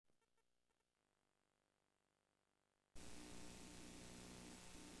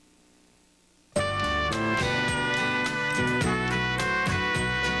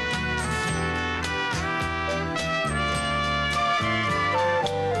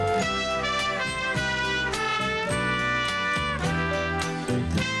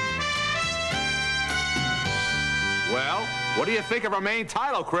What do you think of our main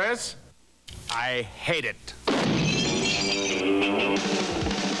title, Chris? I hate it.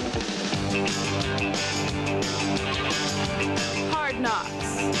 Hard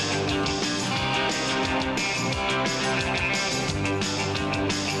Knocks.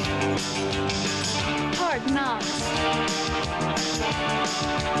 Hard Knocks.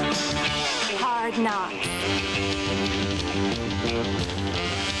 Hard Knocks.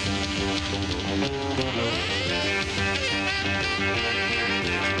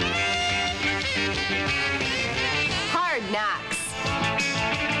 Hard Knocks.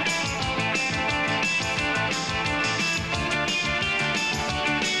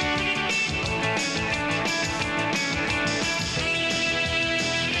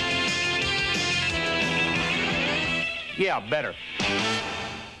 Yeah, better.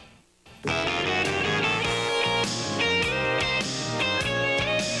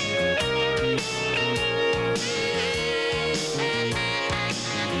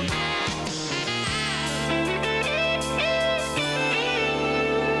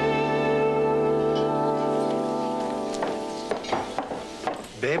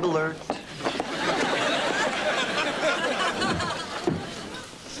 Babe alert.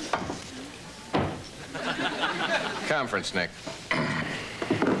 Conference, Nick.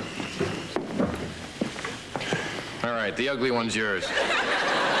 All right, the ugly one's yours.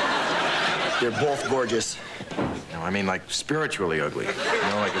 They're both gorgeous. No, I mean like spiritually ugly. You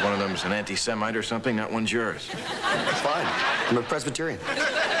know, like if one of them's an anti-Semite or something, that one's yours. Fine. I'm a Presbyterian.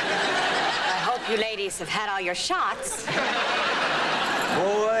 I hope you ladies have had all your shots.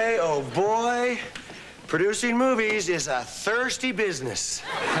 Boy, oh boy, producing movies is a thirsty business.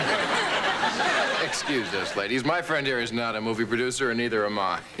 Excuse us, ladies. My friend here is not a movie producer, and neither am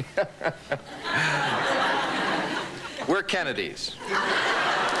I. We're Kennedys.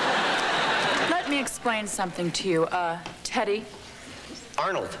 Let me explain something to you, Teddy.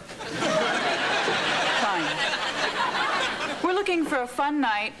 Arnold. Fine. We're looking for a fun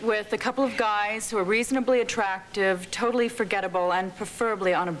night with a couple of guys who are reasonably attractive, totally forgettable, and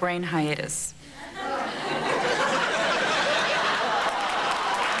preferably on a brain hiatus.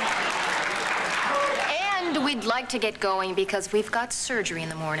 And we'd like to get going because we've got surgery in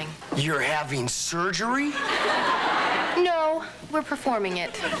the morning. You're having surgery? No, we're performing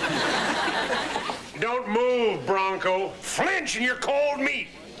it. Don't move, Bronco. Flinch and you're cold meat.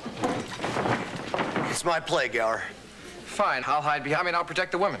 It's my play, Gower. Fine, I'll hide behind. I mean, I'll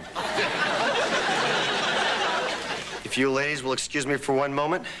protect the women. If you ladies will excuse me for one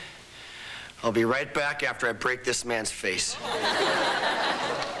moment, I'll be right back after I break this man's face.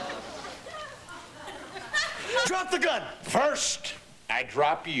 Drop the gun! First, I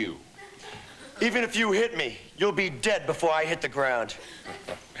drop you. Even if you hit me, you'll be dead before I hit the ground.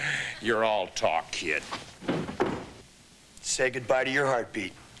 You're all talk, kid. Say goodbye to your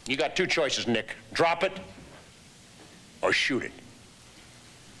heartbeat. You got two choices, Nick. Drop it or shoot it.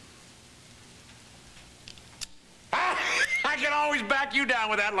 I can always back you down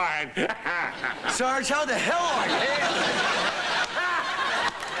with that line. Sarge, how the hell are you?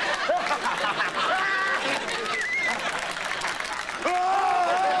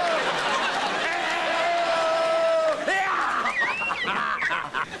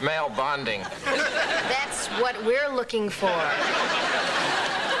 Male bonding. That's what we're looking for.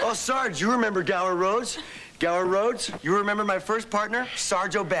 Oh, Sarge, you remember Gower Rhodes? Gower Rhodes, you remember my first partner,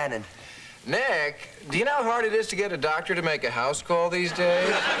 Sarge O'Bannon. Nick, do you know how hard it is to get a doctor to make a house call these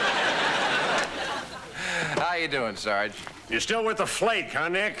days? How you doing, Sarge? You're still with the flake, huh,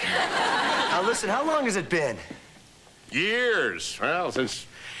 Nick? Now, listen, how long has it been? Years. Well, since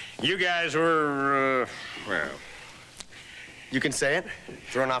you guys were, well... You can say it?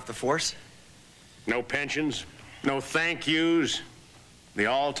 Thrown off the force? No pensions, no thank yous. The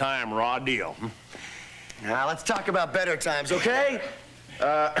all-time raw deal. Now, let's talk about better times, okay?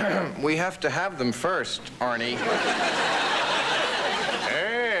 We have to have them first, Arnie.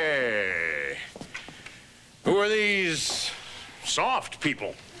 Hey. Who are these soft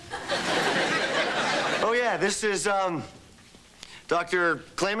people? Oh, yeah, this is, Dr.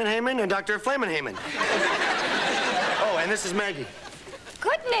 Clayman-Hayman and Dr. Flaman-Hayman. Oh, and this is Maggie.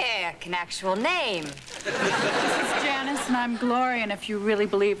 Good, Nick. An actual name. This is Janice, and I'm Gloria, and if you really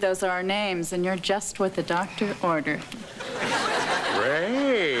believe those are our names, then you're just what the doctor ordered.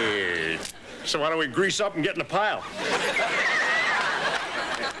 Great. So why don't we grease up and get in the pile?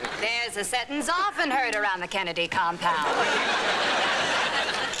 There's a sentence often heard around the Kennedy compound.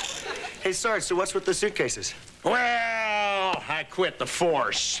 Hey, Sarge, so what's with the suitcases? Well, I quit the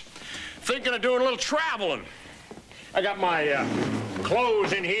force. Thinking of doing a little traveling. I got my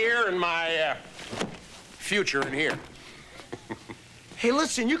clothes in here and my future in here. Hey,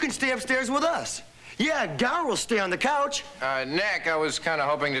 listen, you can stay upstairs with us. Yeah, Gower will stay on the couch. Nick, I was kind of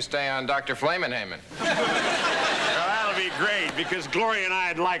hoping to stay on Dr. Flamin' Haman. Well, that'll be great, because Gloria and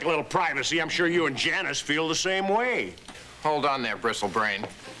I'd like a little privacy. I'm sure you and Janice feel the same way. Hold on there, Bristlebrain.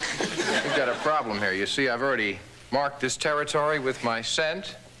 We've got a problem here. You see, I've already marked this territory with my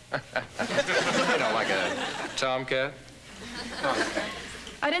scent. You know, like a tomcat.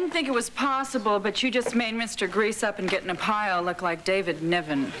 I didn't think it was possible, but you just made Mr. Grease Up and Get in a Pile look like David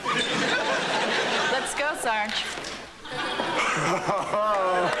Niven. Let's go, Sarge.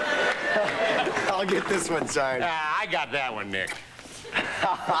 I'll get this one, Sarge. I got that one, Nick.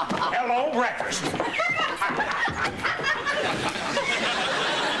 Hello, breakfast.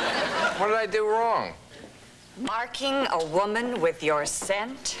 What did I do wrong? Marking a woman with your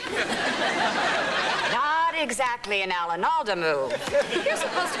scent? Not exactly an Alan Alda move. You're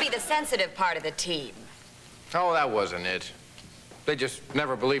supposed to be the sensitive part of the team. Oh, that wasn't it. They just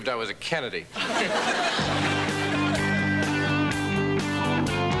never believed I was a Kennedy.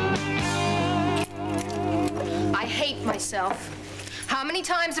 I hate myself. How many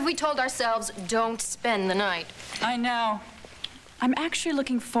times have we told ourselves, don't spend the night? I know. I'm actually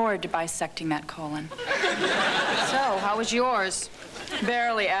looking forward to bisecting that colon. So, how was yours?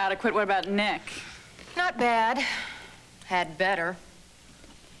 Barely adequate. What about Nick? Not bad. Had better.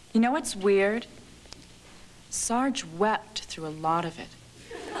 You know what's weird? Sarge wept through a lot of it.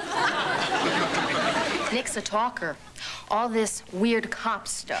 Nick's a talker. All this weird cop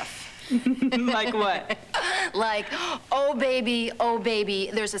stuff. Like what? Like, oh baby,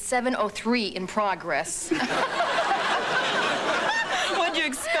 there's a 703 in progress. What'd you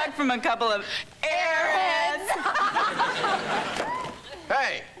expect from a couple of airheads?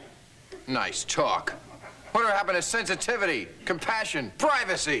 Hey, nice talk. Whatever happened to sensitivity, compassion,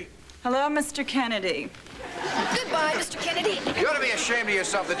 privacy? Hello, Mr. Kennedy. Goodbye, Mr. Kennedy. You ought to be ashamed of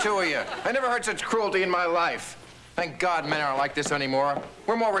yourself, the two of you. I never heard such cruelty in my life. Thank God men aren't like this anymore.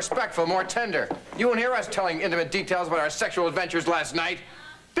 We're more respectful, more tender. You won't hear us telling intimate details about our sexual adventures last night.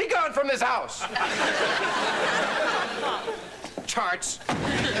 Be gone from this house. Tarts.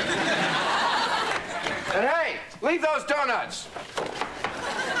 And hey, leave those donuts.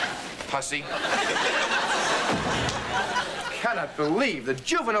 Pussy. Cannot believe the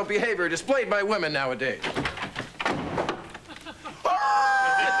juvenile behavior displayed by women nowadays.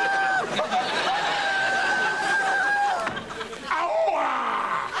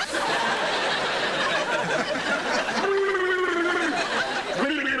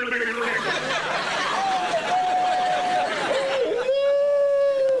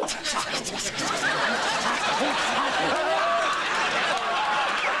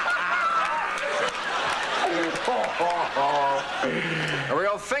 A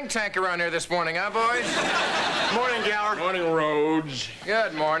real think tank around here this morning, huh, boys? Morning, Gower. Morning, Rhodes.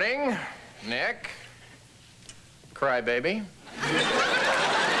 Good morning, Nick. Crybaby.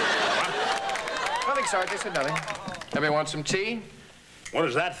 Nothing, Sarge. I said nothing. Anybody want some tea? What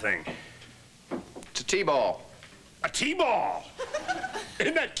is that thing? It's a tea-ball. A T-ball.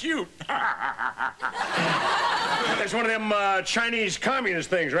 Isn't that cute? That's one of them Chinese communist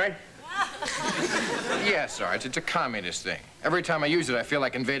things, right? Yes, Sarge. It's a communist thing. Every time I use it, I feel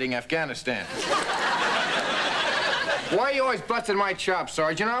like invading Afghanistan. Why are you always busting my chops,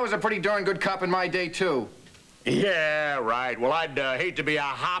 Sarge? You know, I was a pretty darn good cop in my day, too. Yeah, right. Well, I'd hate to be a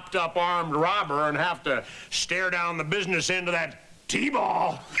hopped-up armed robber and have to stare down the business end of that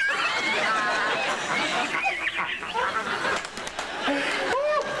T-ball.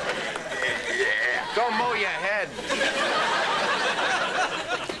 Go mow your head.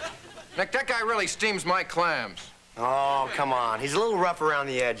 Nick, that guy really steams my clams. Oh, come on. He's a little rough around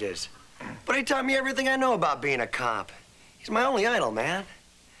the edges. But he taught me everything I know about being a cop. He's my only idol, man.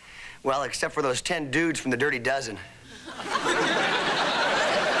 Well, except for those 10 dudes from the Dirty Dozen.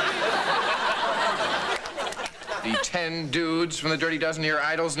 The 10 dudes from the Dirty Dozen are your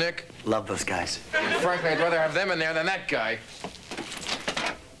idols, Nick? Love those guys. Frankly, I'd rather have them in there than that guy.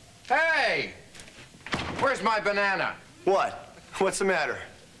 Hey! Where's my banana? What? What's the matter?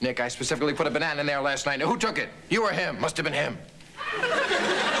 Nick, I specifically put a banana in there last night. Now, who took it? You or him? Must have been him.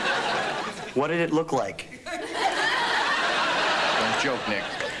 What did it look like? Don't joke, Nick.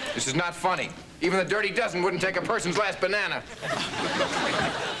 This is not funny. Even the Dirty Dozen wouldn't take a person's last banana.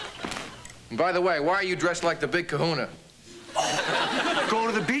 And by the way, why are you dressed like the big kahuna? Oh,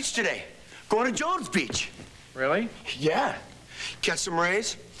 going to the beach today. Going to Jones Beach. Really? Yeah. Catch some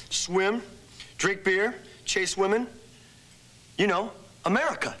rays, swim, drink beer, chase women. You know,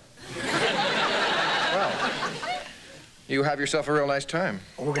 America. Well, you have yourself a real nice time.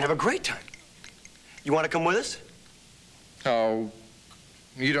 Oh, we're gonna have a great time. You want to come with us? Oh,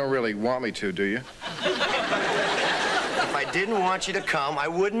 You don't really want me to, do you? If I didn't want you to come, I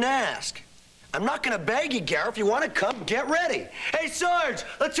wouldn't ask. I'm not gonna beg you, Gary. If you want to come, get ready. Hey, Sarge,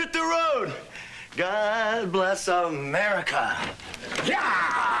 let's hit the road. God bless America.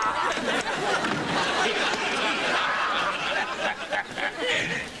 Yeah!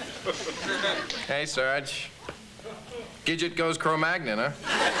 Hey, Sarge. Gidget goes Cro-Magnon, huh?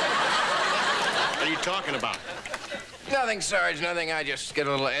 What are you talking about? Nothing, Sarge, nothing. I just get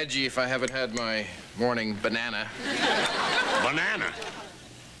a little edgy if I haven't had my morning banana. Banana?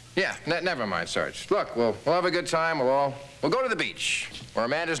 Yeah, never mind, Sarge. Look, we'll have a good time. We'll go to the beach, where a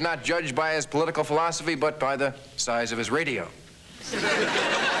man is not judged by his political philosophy, but by the size of his radio.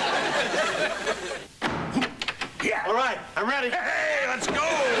 Yeah. All right, I'm ready. Hey, let's go!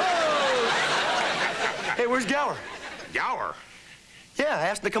 Hey, where's Gower? Gower? Yeah, I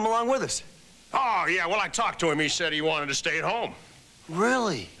asked him to come along with us. Oh, yeah, well, I talked to him. He said he wanted to stay at home.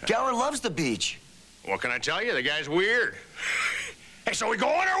 Really? Gower loves the beach. What can I tell you? The guy's weird. Hey, so we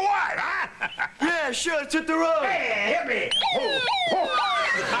going or what, huh? Yeah, sure, let's hit the road. Hey, hit me!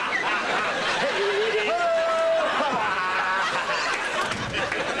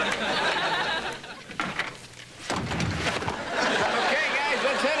 Okay, guys,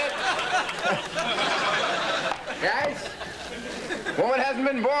 let's hit it. Guys, woman hasn't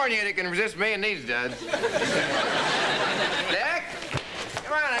been born yet who can resist me and these duds. Nick,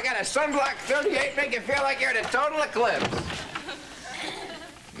 come on, I got a sunblock 38, make you feel like you're in a total eclipse.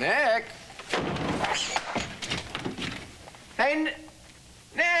 Nick. Hey,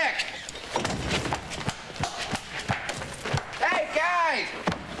 Nick. Hey, guys.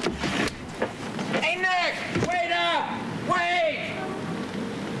 Hey, Nick, wait up. Wait.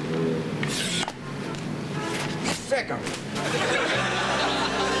 Sick 'em.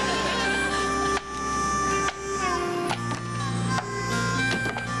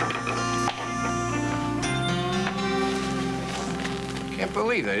 Can't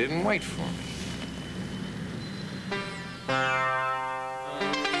believe they didn't wait for me.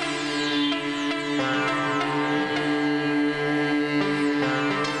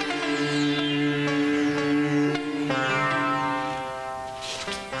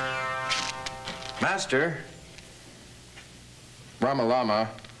 Master. Ramalama.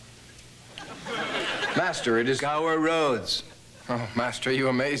 Master, it is... Gower Rhodes. Oh, Master, you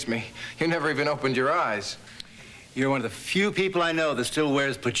amaze me. You never even opened your eyes. You're one of the few people I know that still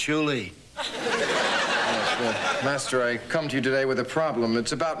wears patchouli. Yes, well, Master, I come to you today with a problem.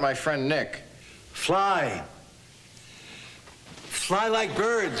 It's about my friend Nick. Fly. Fly like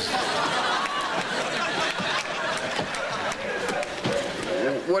birds.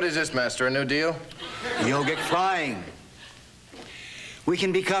 What is this, Master, a new deal? Yogic flying. We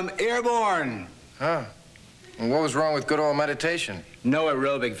can become airborne. Huh. And what was wrong with good old meditation? No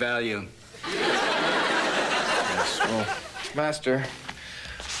aerobic value. Yes, well, Master,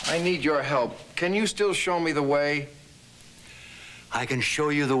 I need your help. Can you still show me the way? I can show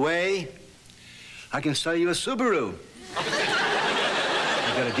you the way. I can sell you a Subaru.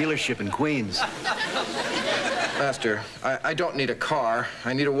 I've got a dealership in Queens. Master, I don't need a car.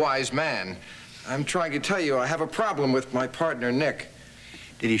 I need a wise man. I'm trying to tell you, I have a problem with my partner, Nick.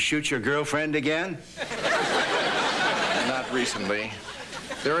 Did he shoot your girlfriend again? Not recently.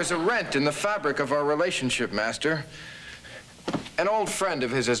 There is a rent in the fabric of our relationship, Master. An old friend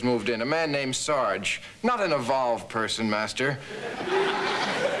of his has moved in, a man named Sarge. Not an evolved person, Master.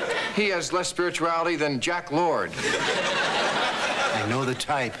 He has less spirituality than Jack Lord. I know the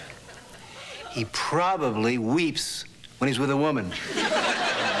type. He probably weeps when he's with a woman.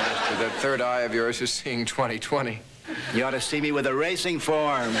 Master, that third eye of yours is seeing 20/20. You ought to see me with a racing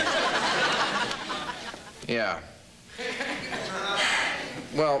form. Yeah.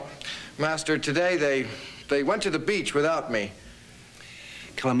 Well, Master, today they went to the beach without me.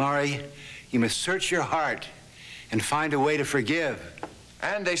 Calamari, you must search your heart and find a way to forgive.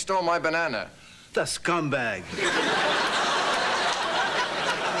 And they stole my banana. The scumbag.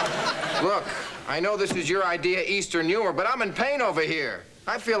 Look, I know this is your idea, Eastern humor, but I'm in pain over here.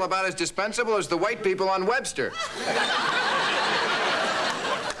 I feel about as dispensable as the white people on Webster.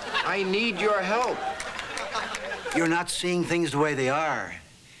 I need your help. You're not seeing things the way they are.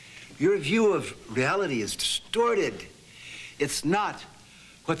 Your view of reality is distorted. It's not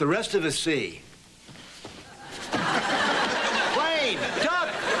what the rest of us see. Plane, duck!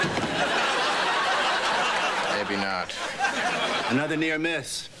 Maybe not. Another near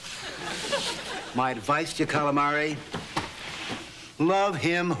miss. My advice to you, Calamari, love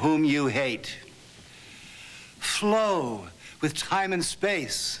him whom you hate. Flow with time and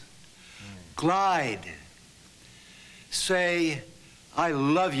space. Glide. Say, I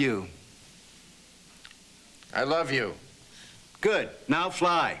love you. I love you. Good. Now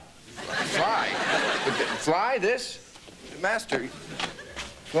fly. Fly? Fly this? Master,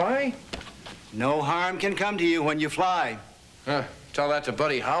 fly? No harm can come to you when you fly. Tell that to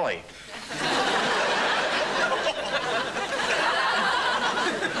Buddy Holly.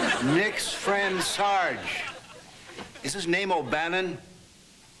 Nick's friend Sarge. Is his name O'Bannon?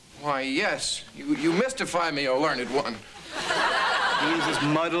 Why, yes. You mystify me, O learned one. He's as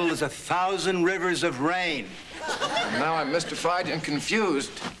muddled as 1,000 rivers of rain. Now I'm mystified and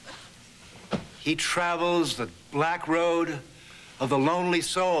confused. He travels the black road of the lonely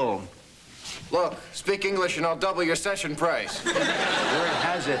soul. Look, speak English and I'll double your session price. Word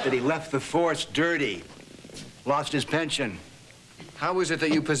has it that he left the force dirty, lost his pension. How is it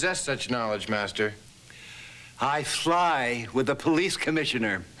that you possess such knowledge, Master? I fly with the police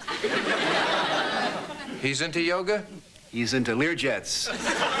commissioner. He's into yoga? He's into Learjets.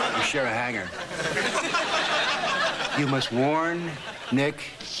 We share a hangar. You must warn Nick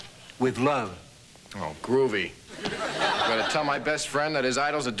with love. Oh, groovy. Gotta tell my best friend that his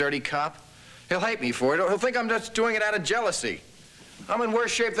idol's a dirty cop? He'll hate me for it. He'll think I'm just doing it out of jealousy. I'm in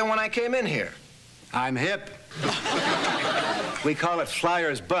worse shape than when I came in here. I'm hip. We call it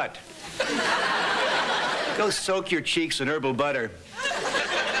flyer's butt. Go soak your cheeks in herbal butter.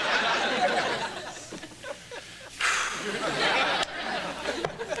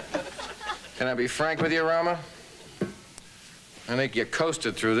 Can I be frank with you, Rama? I think you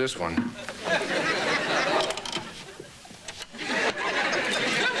coasted through this one.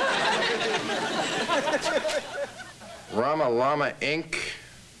 Rama Lama Inc.,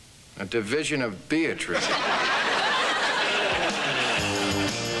 a division of Beatrice.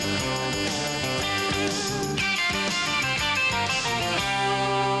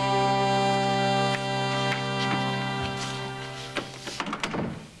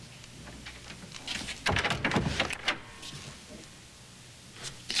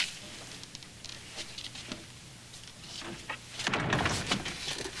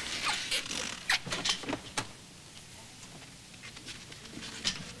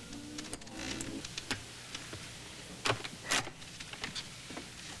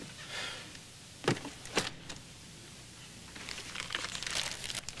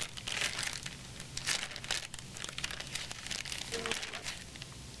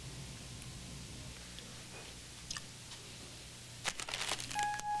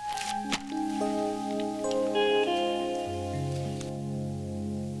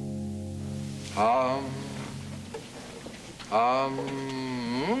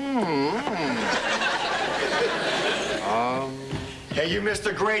 Hey, you missed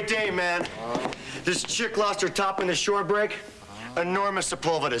a great day, man. This chick lost her top in the shore break. Enormous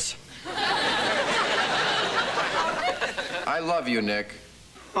sepulvedus. I love you, Nick.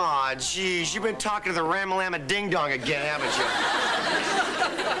 Aw, geez, you've been talking to the Ramalama Ding Dong again, haven't you?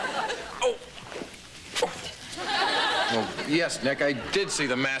 Well, yes, Nick, I did see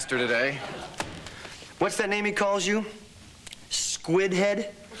the master today. What's that name he calls you?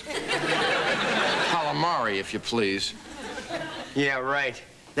 Squidhead? Calamari, if you please. Yeah, right.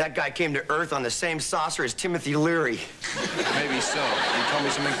 That guy came to Earth on the same saucer as Timothy Leary. Maybe so. You told me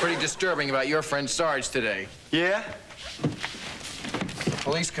something pretty disturbing about your friend Sarge today. Yeah?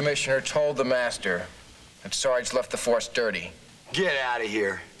 Police commissioner told the master that Sarge left the force dirty. Get out of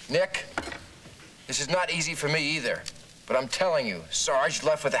here. Nick, this is not easy for me either. But I'm telling you, Sarge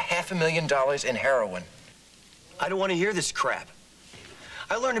left with $500,000 in heroin. I don't want to hear this crap.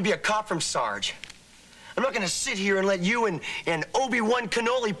 I learned to be a cop from Sarge. I'm not going to sit here and let you and Obi-Wan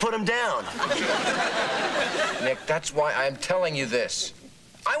Cannoli put him down. Nick, that's why I'm telling you this.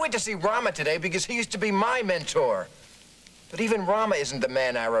 I went to see Rama today because he used to be my mentor. But even Rama isn't the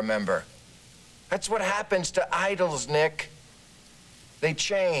man I remember. That's what happens to idols, Nick. They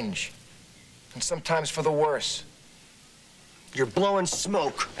change. And sometimes for the worse. You're blowing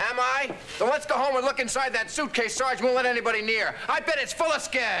smoke. Am I? Then let's go home and look inside that suitcase Sarge won't let anybody near. I bet it's full of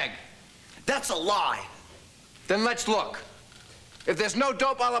skag. That's a lie. Then let's look. If there's no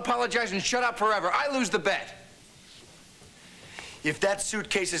dope, I'll apologize and shut up forever. I lose the bet. If that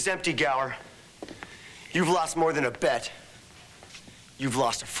suitcase is empty, Gower, you've lost more than a bet. You've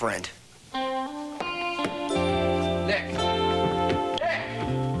lost a friend. Nick. Nick!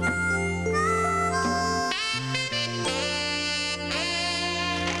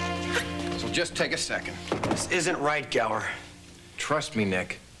 So just take a second. This isn't right, Gower. Trust me,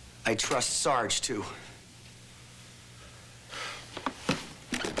 Nick. I trust Sarge, too.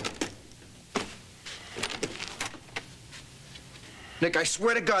 Nick, I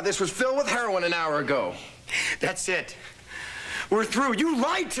swear to God, this was filled with heroin an hour ago. That's it. We're through. You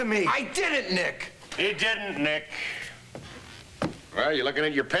lied to me. I didn't, Nick. He didn't, Nick. Well, you're looking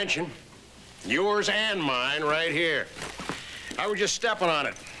at your pension. Yours and mine right here. I was just stepping on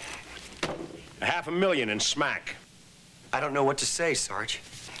it. $500,000 in smack. I don't know what to say, Sarge.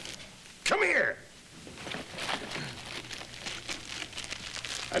 Come here.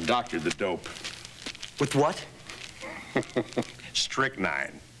 I doctored the dope. With what?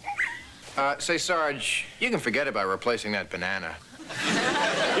 Strychnine. Say, Sarge, you can forget about replacing that banana.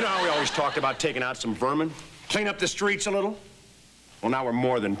 You know how we always talked about taking out some vermin? Clean up the streets a little? Well, now we're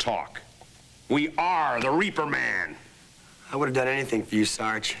more than talk. We are the Reaper Man. I would have done anything for you,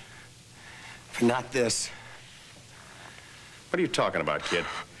 Sarge. But not this. What are you talking about, kid?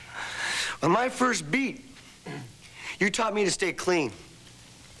 On my first beat, you taught me to stay clean.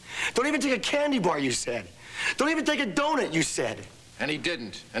 Don't even take a candy bar, you said. Don't even take a donut, you said. And he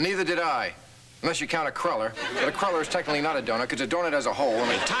didn't, and neither did I. Unless you count a cruller. But a cruller is technically not a donut, because a donut has a hole. I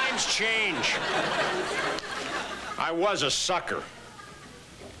mean, Times change. I was a sucker.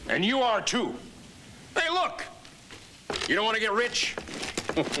 And you are, too. Hey, look. You don't want to get rich?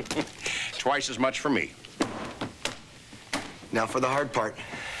 Twice as much for me. Now for the hard part.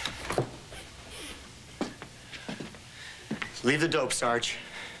 Leave the dope, Sarge.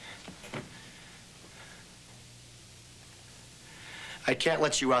 I can't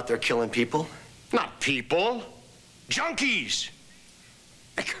let you out there killing people. Not people. Junkies.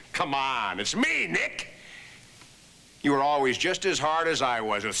 Come on, it's me, Nick. You were always just as hard as I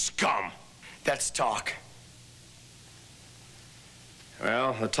was with scum. That's talk.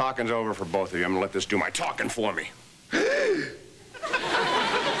 Well, the talking's over for both of you. I'm gonna let this do my talking for me.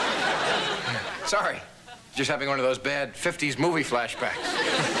 sorry. Just having one of those bad 50s movie flashbacks.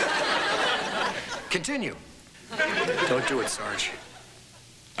 Continue. Don't do it, Sarge.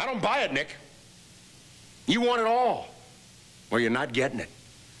 I don't buy it, Nick. You want it all. Well, you're not getting it.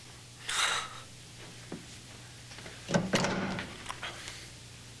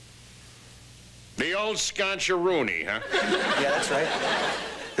 The old sconcha-rooney, huh? Yeah, that's right.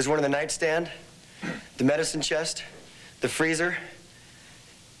 There's one in the nightstand, the medicine chest, the freezer,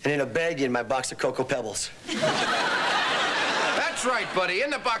 and in a baggie in my box of Cocoa Pebbles. That's right, buddy,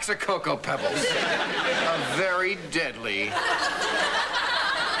 in the box of Cocoa Pebbles. A very deadly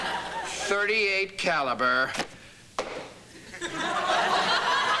 38 caliber.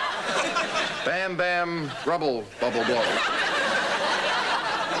 Bam, bam, rubble, bubble, blow.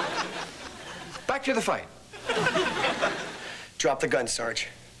 Back to the fight. Drop the gun, Sarge.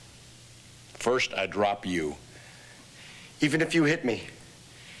 First, I drop you. Even if you hit me,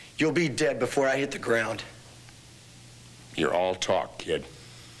 you'll be dead before I hit the ground. You're all talk, kid.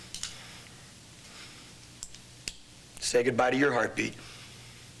 Say goodbye to your heartbeat.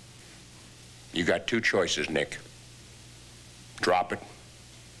 You got two choices, Nick. Drop it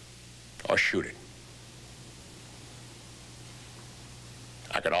or shoot it.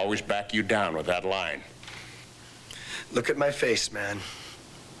 I could always back you down with that line. Look at my face, man.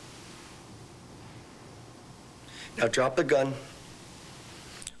 Now drop the gun,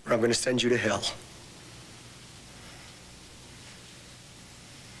 or I'm going to send you to hell.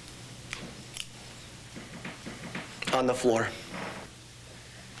 On the floor.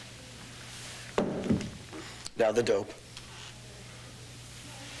 Now the dope.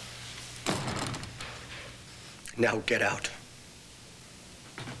 Now get out.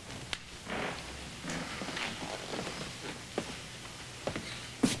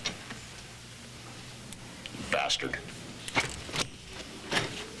 Bastard.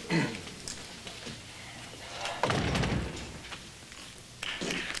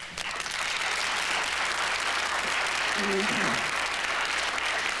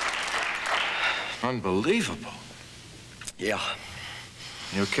 Unbelievable. Yeah.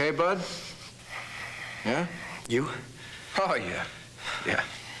 You okay, bud? Yeah? You? Oh, yeah. Yeah.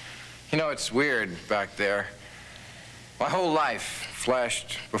 You know, it's weird back there. My whole life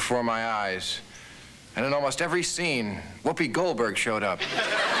flashed before my eyes. And in almost every scene, Whoopi Goldberg showed up.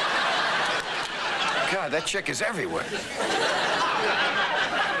 God, that chick is everywhere.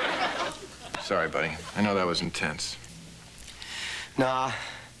 Sorry, buddy. I know that was intense. Nah,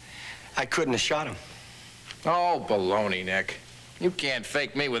 I couldn't have shot him. Oh, baloney, Nick. You can't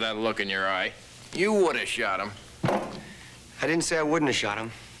fake me with that look in your eye. You would have shot him. I didn't say I wouldn't have shot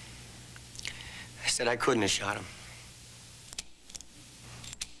him. I said I couldn't have shot him.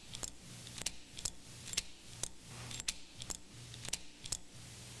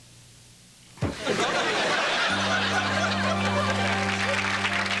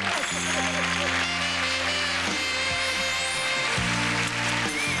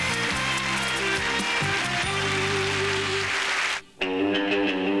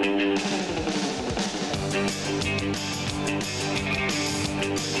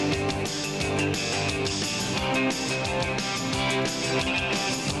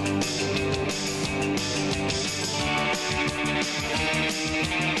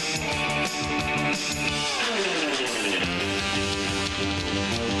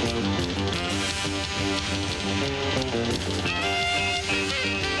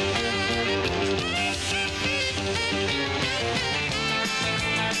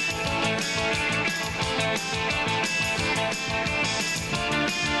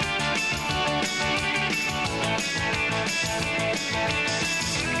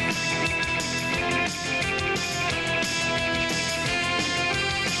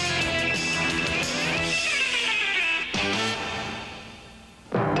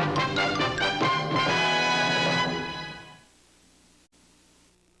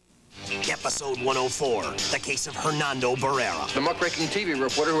 104, the case of Hernando Barrera. The muckraking TV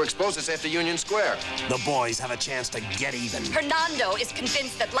reporter who exposed us after Union Square. The boys have a chance to get even. Hernando is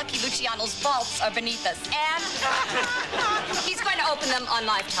convinced that Lucky Luciano's vaults are beneath us, and he's going to open them on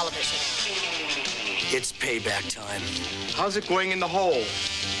live television. It's payback time. How's it going in the hole?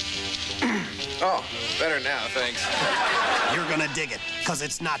 Oh, better now, thanks. You're gonna dig it, because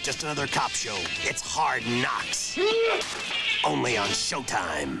it's not just another cop show. It's Hard Knocks. Only on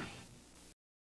Showtime.